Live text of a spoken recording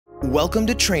Welcome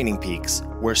to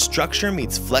TrainingPeaks, where structure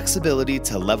meets flexibility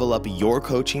to level up your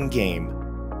coaching game.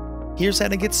 Here's how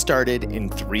to get started in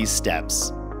 3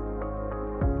 steps.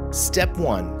 Step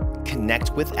 1.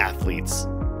 Connect with athletes.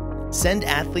 Send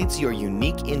athletes your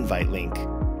unique invite link.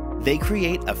 They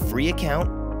create a free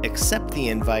account, accept the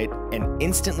invite, and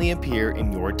instantly appear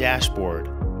in your dashboard.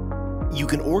 You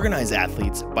can organize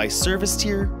athletes by service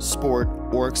tier, sport,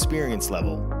 or experience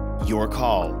level. Your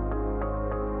call.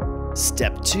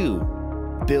 Step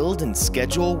 2. Build and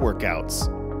schedule workouts.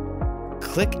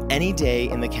 Click any day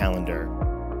in the calendar.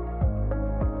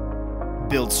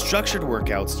 Build structured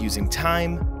workouts using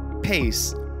time,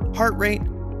 pace, heart rate,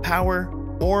 power,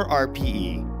 or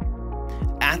RPE.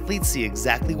 Athletes see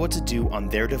exactly what to do on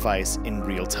their device in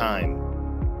real time.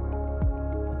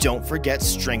 Don't forget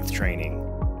strength training.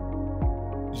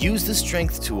 Use the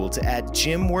strength tool to add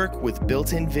gym work with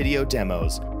built-in video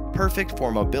demos, perfect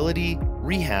for mobility,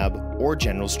 rehab, or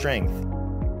general strength.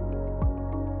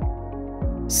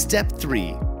 Step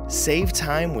 3. Save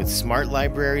time with smart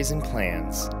libraries and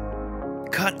plans.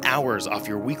 Cut hours off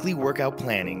your weekly workout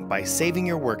planning by saving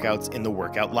your workouts in the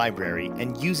workout library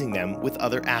and using them with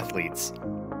other athletes.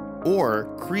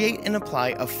 Or create and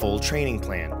apply a full training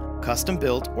plan, custom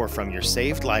built or from your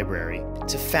saved library,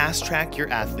 to fast track your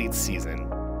athlete's season.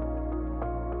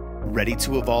 Ready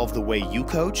to evolve the way you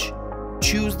coach?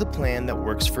 Choose the plan that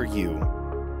works for you.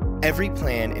 Every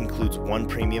plan includes 1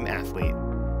 premium athlete.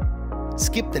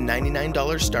 Skip the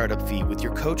 $99 startup fee with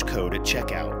your coach code at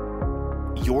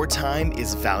checkout. Your time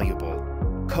is valuable.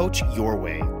 Coach your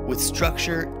way with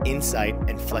structure, insight,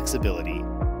 and flexibility.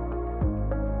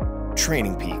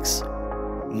 TrainingPeaks.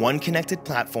 One connected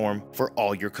platform for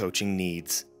all your coaching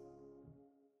needs.